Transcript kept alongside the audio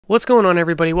What's going on,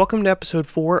 everybody? Welcome to episode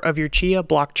 4 of your Chia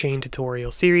blockchain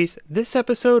tutorial series. This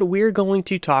episode, we're going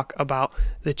to talk about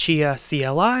the Chia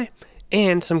CLI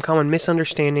and some common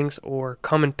misunderstandings or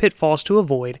common pitfalls to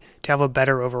avoid to have a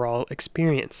better overall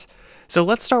experience. So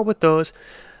let's start with those.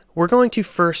 We're going to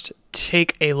first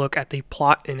take a look at the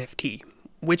plot NFT,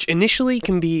 which initially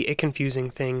can be a confusing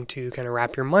thing to kind of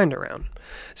wrap your mind around.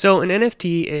 So an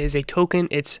NFT is a token.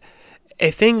 It's a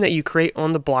thing that you create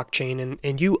on the blockchain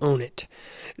and you own it.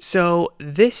 So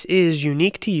this is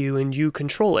unique to you and you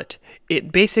control it.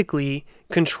 It basically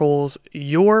controls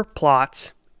your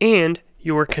plots and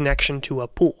your connection to a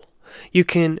pool. You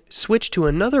can switch to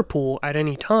another pool at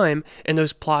any time and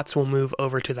those plots will move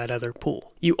over to that other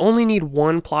pool. You only need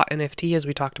one plot NFT, as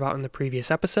we talked about in the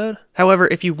previous episode. However,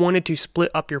 if you wanted to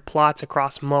split up your plots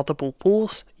across multiple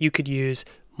pools, you could use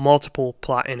multiple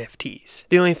plot NFTs.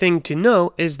 The only thing to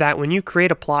know is that when you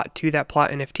create a plot to that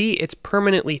plot NFT, it's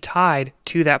permanently tied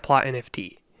to that plot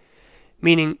NFT,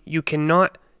 meaning you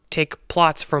cannot take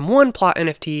plots from one plot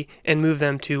NFT and move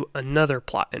them to another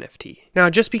plot NFT.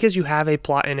 Now, just because you have a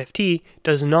plot NFT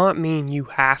does not mean you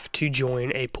have to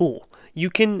join a pool. You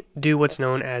can do what's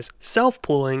known as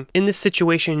self-pooling. In this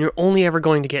situation, you're only ever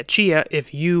going to get Chia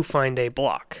if you find a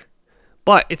block.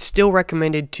 But it's still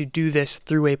recommended to do this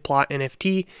through a plot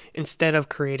NFT instead of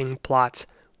creating plots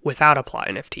without a plot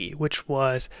NFT, which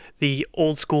was the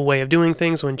old school way of doing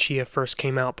things when Chia first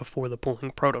came out before the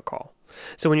pooling protocol.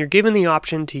 So when you're given the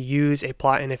option to use a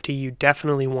plot NFT, you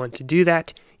definitely want to do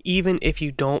that, even if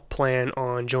you don't plan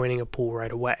on joining a pool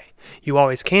right away. You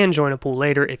always can join a pool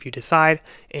later if you decide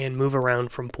and move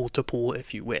around from pool to pool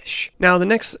if you wish. Now, the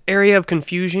next area of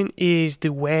confusion is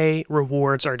the way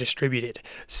rewards are distributed.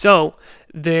 So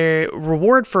the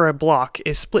reward for a block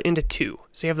is split into two.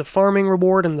 So you have the farming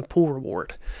reward and the pool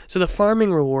reward. So the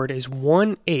farming reward is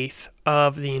 1/8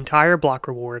 of the entire block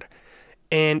reward,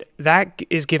 and that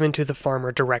is given to the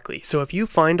farmer directly. So if you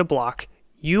find a block,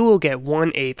 you will get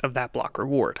 1/8 of that block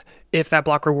reward. If that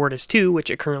block reward is 2,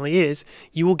 which it currently is,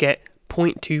 you will get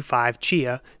 0.25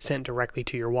 Chia sent directly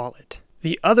to your wallet.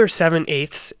 The other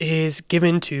 7/8 is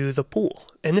given to the pool.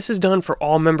 And this is done for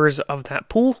all members of that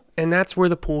pool, and that's where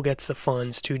the pool gets the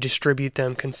funds to distribute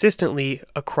them consistently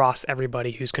across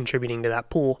everybody who's contributing to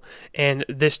that pool. And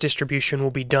this distribution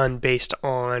will be done based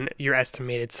on your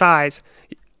estimated size.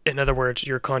 In other words,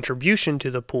 your contribution to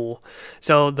the pool.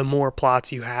 So the more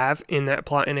plots you have in that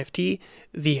plot NFT,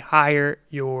 the higher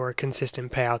your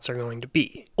consistent payouts are going to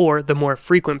be. Or the more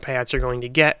frequent payouts you're going to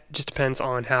get, just depends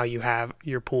on how you have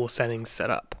your pool settings set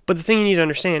up. But the thing you need to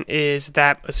understand is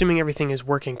that assuming everything is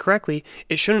working correctly,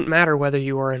 it shouldn't matter whether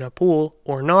you are in a pool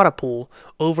or not a pool.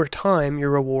 Over time, your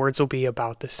rewards will be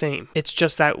about the same. It's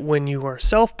just that when you are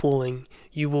self-pooling,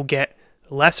 you will get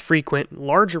less frequent,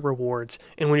 larger rewards,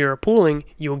 and when you're pooling,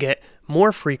 you'll get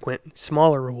more frequent,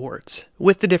 smaller rewards,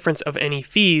 with the difference of any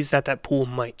fees that that pool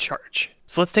might charge.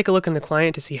 So let's take a look in the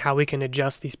client to see how we can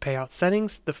adjust these payout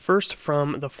settings. The first,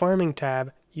 from the farming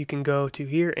tab, you can go to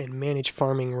here and manage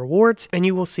farming rewards, and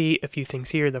you will see a few things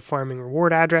here: the farming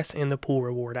reward address and the pool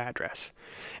reward address.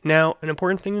 Now, an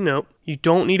important thing to note, you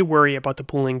don't need to worry about the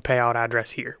pooling payout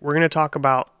address here. We're going to talk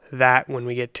about that when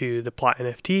we get to the plot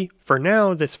NFT. For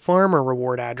now, this farmer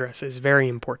reward address is very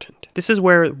important. This is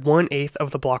where 1/8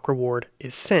 of the block reward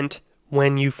is sent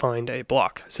when you find a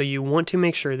block. So you want to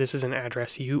make sure this is an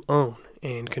address you own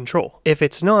and control. If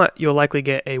it's not, you'll likely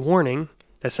get a warning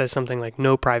that says something like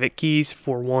no private keys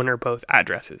for one or both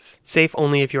addresses. Safe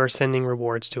only if you are sending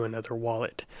rewards to another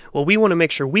wallet. Well, we want to make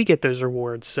sure we get those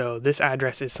rewards, so this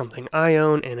address is something I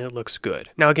own and it looks good.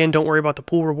 Now again, don't worry about the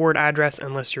pool reward address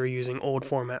unless you're using old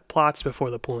format plots before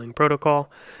the pooling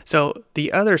protocol. So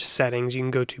the other settings, you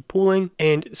can go to pooling,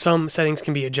 and some settings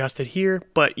can be adjusted here,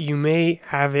 but you may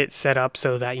have it set up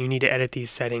so that you need to edit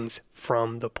these settings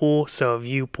from the pool. So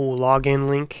view pool login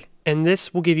link. And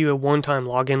this will give you a one-time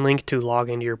login link to log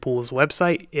into your pool's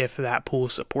website if that pool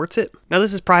supports it. Now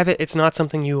this is private, it's not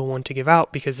something you will want to give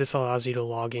out because this allows you to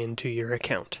log into your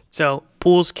account. So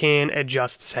pools can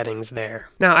adjust settings there.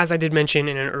 Now, as I did mention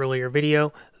in an earlier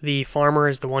video, the farmer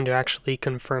is the one to actually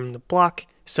confirm the block.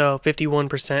 So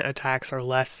 51% attacks are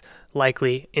less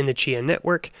likely in the Chia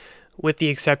network, with the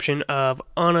exception of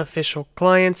unofficial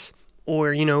clients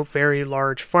or, very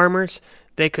large farmers.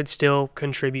 they could still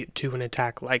contribute to an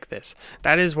attack like this.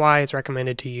 That is why it's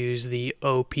recommended to use the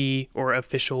OP or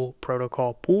official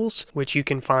protocol pools, which you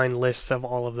can find lists of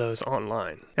all of those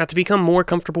online. Now, to become more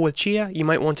comfortable with Chia, you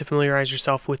might want to familiarize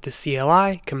yourself with the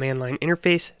CLI, command line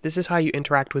interface. This is how you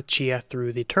interact with Chia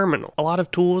through the terminal. A lot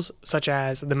of tools, such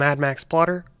as the madMAX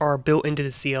plotter, are built into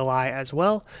the CLI as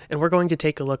well, and we're going to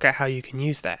take a look at how you can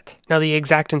use that. Now, the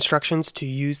exact instructions to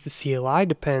use the CLI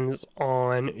depends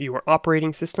on your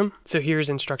operating system. So here's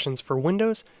instructions for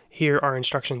Windows. Here are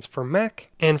instructions for Mac.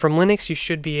 And from Linux, you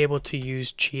should be able to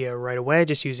use Chia right away,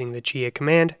 just using the Chia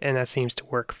command, and that seems to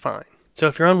work fine. So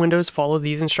if you're on Windows, follow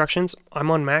these instructions. I'm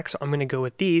on Mac, so I'm going to go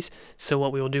with these. So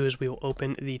what we will do is we will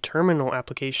open the terminal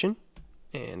application,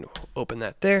 and we'll open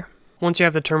that there. Once you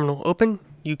have the terminal open,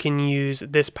 you can use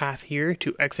this path here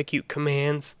to execute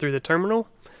commands through the terminal.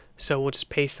 So we'll just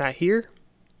paste that here,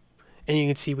 and you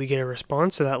can see we get a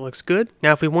response, so that looks good.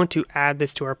 Now if we want to add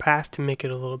this to our path to make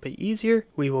it a little bit easier,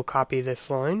 we will copy this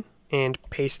line and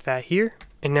paste that here.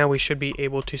 And now we should be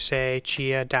able to say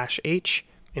Chia-H,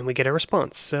 and we get a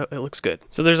response, so it looks good.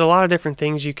 So there's a lot of different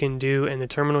things you can do in the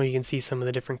terminal. You can see some of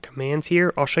the different commands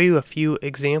here. I'll show you a few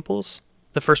examples.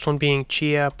 The first one being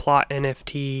Chia plot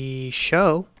NFT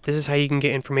show. This is how you can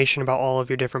get information about all of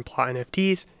your different plot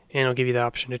NFTs, and it'll give you the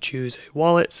option to choose a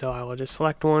wallet. So I will just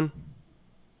select one,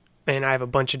 and I have a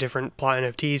bunch of different plot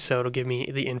NFTs, so it'll give me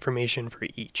the information for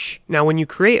each. Now, when you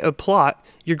create a plot,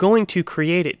 you're going to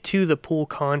create it to the pool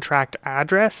contract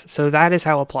address. So that is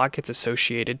how a plot gets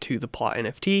associated to the plot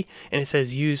NFT, and it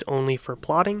says use only for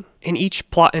plotting. And each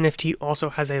plot NFT also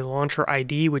has a launcher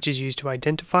ID, which is used to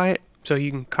identify it. So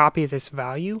you can copy this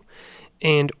value,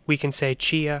 and we can say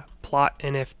Chia plot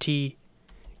NFT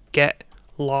get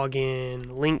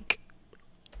login link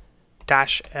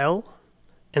 -L,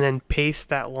 and then paste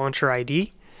that launcher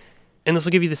ID. And this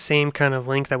will give you the same kind of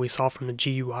link that we saw from the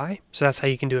GUI. So that's how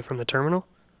you can do it from the terminal.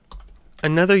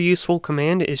 Another useful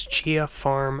command is Chia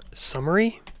farm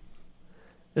summary.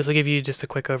 This will give you just a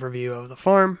quick overview of the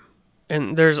farm.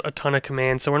 And there's a ton of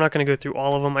commands, so we're not going to go through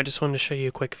all of them. I just wanted to show you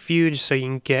a quick few just so you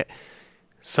can get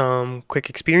some quick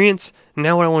experience.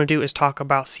 Now what I want to do is talk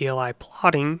about CLI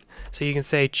plotting. So you can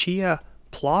say Chia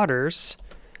plotters,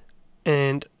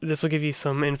 and this will give you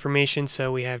some information.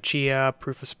 So we have Chia,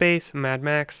 proof of space,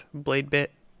 madMAX, BladeBit.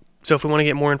 So if we want to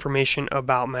get more information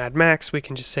about madMAX, we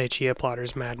can just say Chia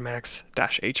plotters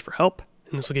madMAX-H for help,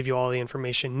 and this will give you all the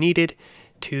information needed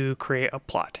to create a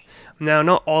plot. Now,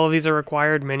 not all of these are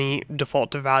required, many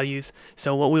default to values.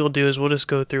 So what we will do is we'll just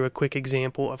go through a quick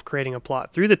example of creating a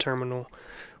plot through the terminal,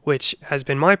 which has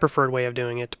been my preferred way of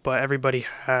doing it, but everybody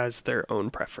has their own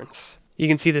preference. You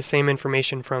can see the same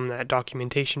information from that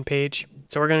documentation page.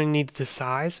 So we're going to need the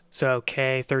size, so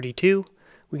K32.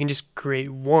 We can just create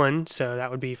one, so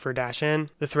that would be for -N.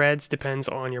 The threads depends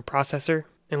on your processor,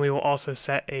 and we will also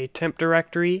set a temp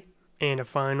directory and a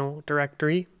final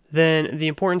directory. Then the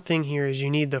important thing here is you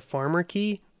need the farmer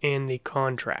key and the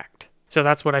contract. So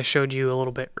that's what I showed you a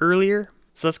little bit earlier.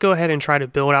 So let's go ahead and try to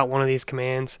build out one of these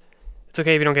commands. It's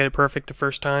okay if you don't get it perfect the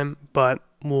first time, but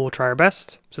we'll try our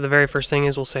best. So the very first thing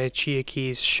is we'll say Chia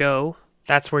keys show.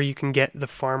 That's where you can get the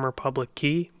farmer public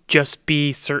key. Just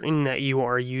be certain that you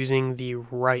are using the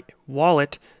right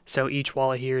wallet. So each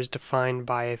wallet here is defined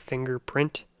by a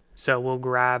fingerprint. So we'll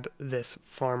grab this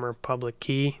farmer public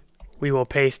key. We will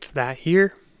paste that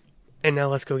here. And now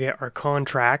let's go get our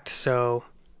contract. So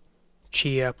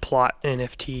Chia plot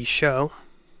NFT show.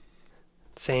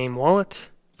 Same wallet.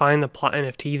 Find the plot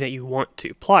NFT that you want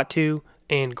to plot to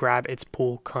and grab its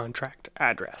pool contract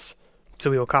address. So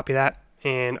we will copy that,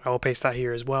 and I will paste that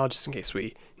here as well, just in case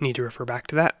we need to refer back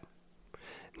to that.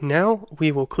 Now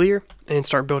we will clear and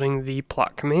start building the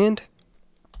plot command.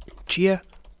 Chia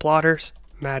plotters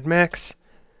madMAX.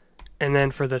 And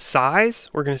then for the size,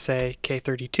 we're going to say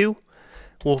K32.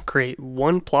 We'll create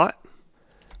one plot.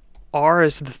 R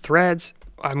is the threads.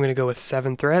 I'm going to go with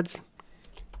 7 threads.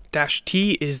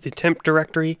 -T is the temp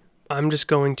directory. I'm just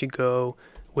going to go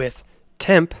with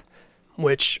temp,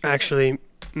 which actually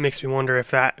makes me wonder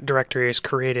if that directory is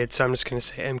created. So I'm just going to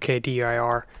say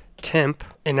mkdir temp.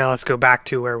 And now let's go back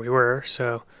to where we were.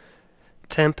 So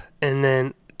temp, and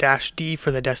then -D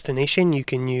for the destination. You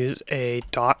can use a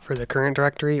dot for the current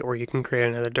directory, or you can create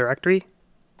another directory.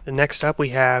 The next up we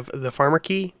have the farmer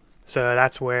key. So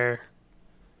that's where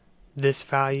this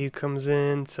value comes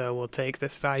in. So we'll take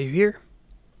this value here,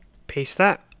 paste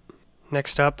that.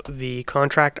 Next up, the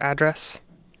contract address.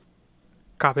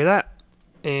 Copy that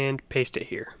and paste it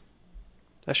here.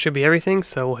 That should be everything.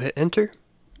 So we'll hit enter,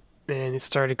 and it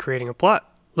started creating a plot.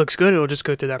 looks good, it'll just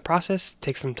go through that process,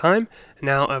 take some time.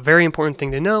 Now, a very important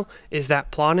thing to know is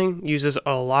that plotting uses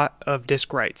a lot of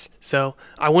disk writes. So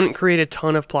I wouldn't create a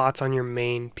ton of plots on your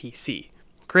main PC.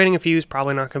 Creating a few is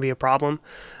probably not going to be a problem.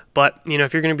 But,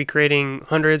 if you're going to be creating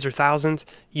hundreds or thousands,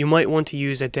 you might want to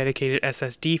use a dedicated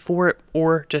SSD for it,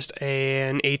 or just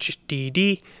an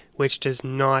HDD, which does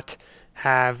not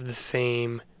have the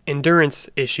same endurance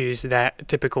issues that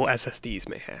typical SSDs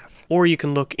may have. Or you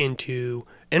can look into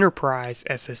enterprise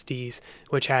SSDs,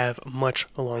 which have much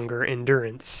longer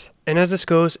endurance. And as this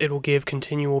goes, it will give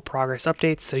continual progress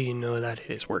updates so you know that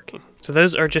it is working. So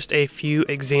those are just a few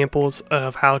examples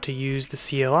of how to use the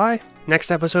CLI.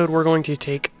 Next episode, we're going to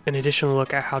take an additional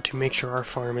look at how to make sure our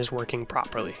farm is working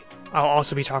properly. I'll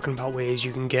also be talking about ways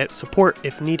you can get support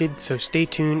if needed, so stay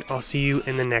tuned. I'll see you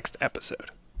in the next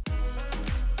episode.